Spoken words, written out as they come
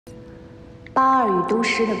82与都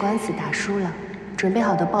师的官司打输了，准备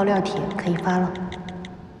好的爆料帖可以发了。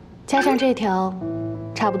加上这条，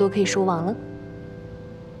差不多可以收网了。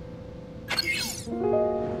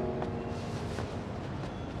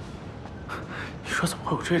你说怎么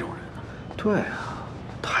会有这种人呢？对啊，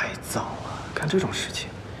太脏了，干这种事情，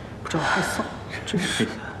不知道害臊，真是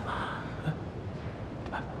的。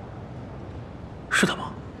是他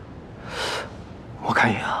吗？我看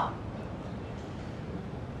一眼啊，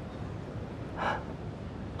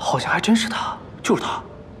好像还真是他，就是他，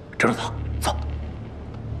跟着他走。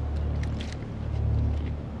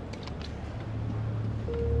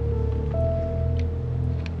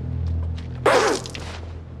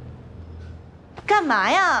干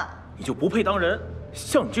嘛呀？你就不配当人？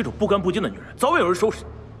像你这种不干不净的女人，早晚有人收拾你。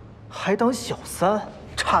还当小三，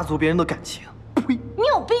插足别人的感情。呸！你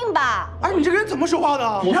有病吧？哎，你这个人怎么说话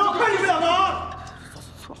的？我要看你们两个！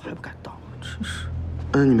错还不敢当，真是。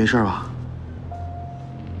你没事吧？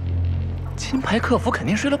金牌客服肯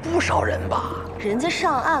定睡了不少人吧？人家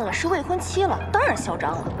上岸了，是未婚妻了，当然嚣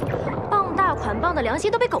张了。傍大款傍的良心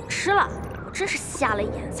都被狗吃了，我真是瞎了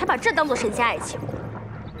眼，才把这当做神仙爱情。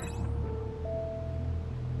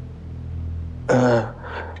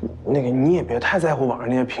那个你也别太在乎网上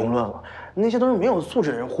那些评论了，那些都是没有素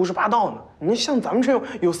质的人胡说八道呢。你像咱们这种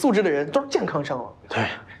有素质的人，都是健康上了。对，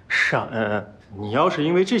是啊，你要是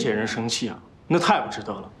因为这些人生气啊，那太不值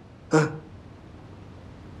得了。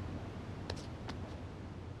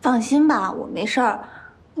放心吧，我没事儿，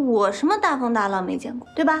我什么大风大浪没见过，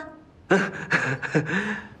对吧？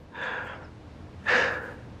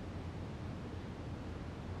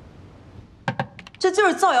这就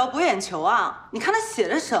是造谣博眼球啊！你看他写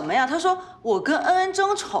的什么呀？他说我跟恩恩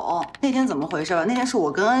争宠，那天怎么回事吧？那天是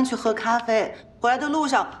我跟恩恩去喝咖啡，回来的路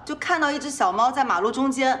上就看到一只小猫在马路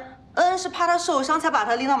中间，恩恩是怕它受伤才把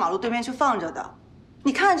它拎到马路对面去放着的。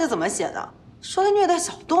你看这怎么写的？说他虐待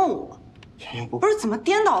小动物，不是怎么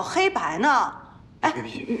颠倒黑白呢？哎，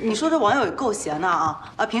你说这网友也够闲的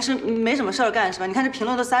啊！平时没什么事儿干是吧？你看这评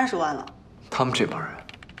论都30万了。他们这帮人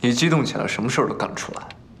一激动起来，什么事儿都干得出来。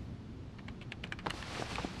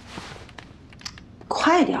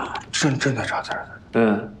快点儿！真的查字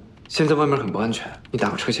儿。现在外面很不安全，你打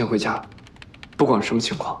个车先回家。不管什么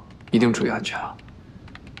情况，一定注意安全啊！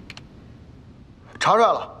查出来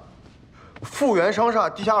了，富源商厦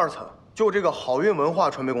地下2层，就这个好运文化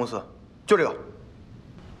传媒公司，就这个。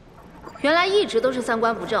原来一直都是3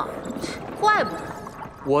观不正，怪不得。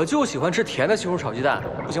我就喜欢吃甜的西红柿炒鸡蛋，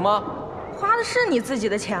不行吗？花的是你自己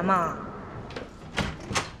的钱吗？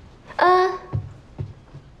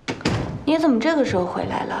你怎么这个时候回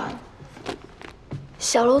来了？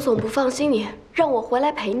小楼总不放心你，让我回来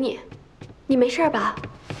陪你。你没事吧？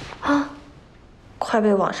啊？快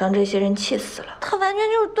被网上这些人气死了！他完全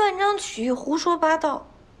就是断章取义、胡说八道。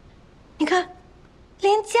你看，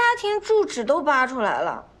连家庭住址都扒出来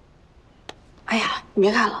了。哎呀，你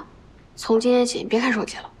别看了，从今天起你别看手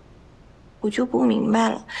机了。我就不明白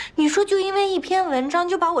了，你说就因为一篇文章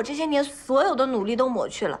就把我这些年所有的努力都抹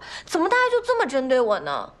去了，怎么大家就这么针对我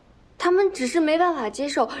呢？他们只是没办法接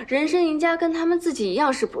受人生赢家跟他们自己一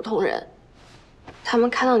样是普通人，他们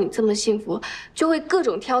看到你这么幸福，就会各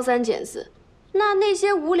种挑三拣四。那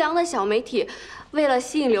些无良的小媒体，为了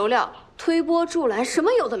吸引流量，推波助澜，什么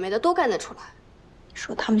有的没的都干得出来。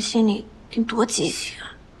说他们心里得多畸形啊！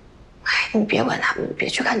哎，你别管他们，你别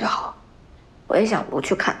去看就好。我也想不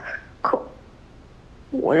去看，可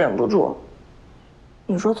我忍不住。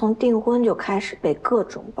你说从订婚就开始被各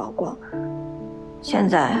种曝光，现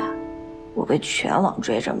在我被全网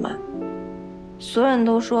追着骂，所有人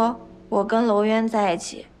都说我跟楼渊在一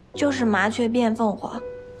起就是麻雀变凤凰。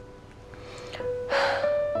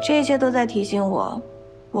这一切都在提醒我，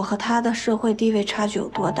我和他的社会地位差距有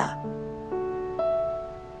多大。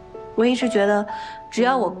我一直觉得，只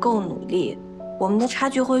要我够努力，我们的差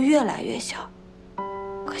距会越来越小。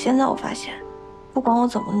可现在我发现，不管我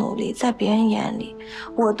怎么努力，在别人眼里，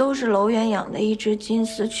我都是楼渊养的一只金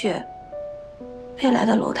丝雀。未来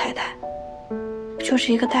的楼太太，不就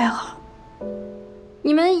是一个代号？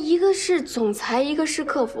你们一个是总裁，一个是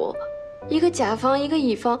客服，一个甲方，一个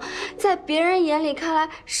乙方，在别人眼里看来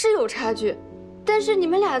是有差距，但是你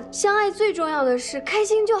们俩相爱最重要的是开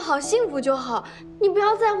心就好，幸福就好，你不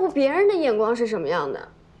要在乎别人的眼光是什么样的。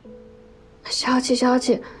消气消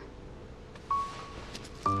气，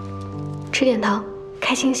吃点糖，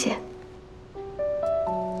开心些。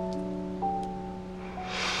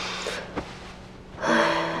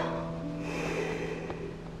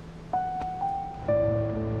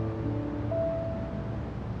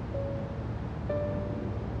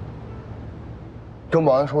跟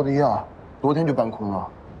保安说的一样，昨天就搬空了。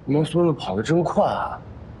你们孙子跑得真快啊！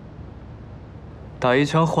打一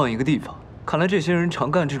枪换一个地方，看来这些人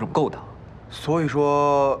常干这种勾当。所以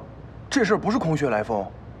说，这事儿不是空穴来风，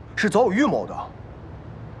是早有预谋的。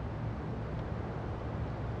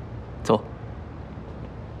走。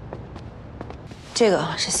这个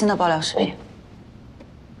是新的爆料视频。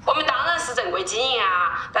我们当然是正规经营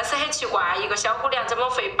啊，但是很奇怪，一个小姑娘怎么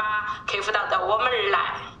会把客户到我们这儿来？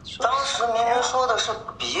当时明明说的是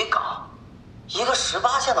比稿，一个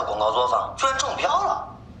18线的广告作坊居然中标了。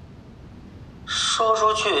说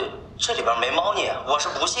出去这里边没猫腻，我是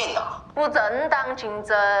不信的。不正当竞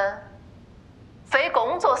争，非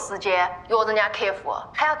工作时间约人家客户，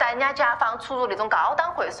还要带人家甲方出入那种高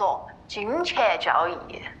档会所，金钱交易。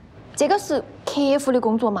这个是客户的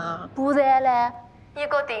工作吗？不然呢？一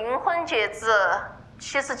个订婚戒指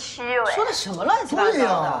77万，说的什么乱七八糟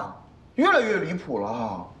的？越来越离谱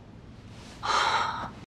了哈。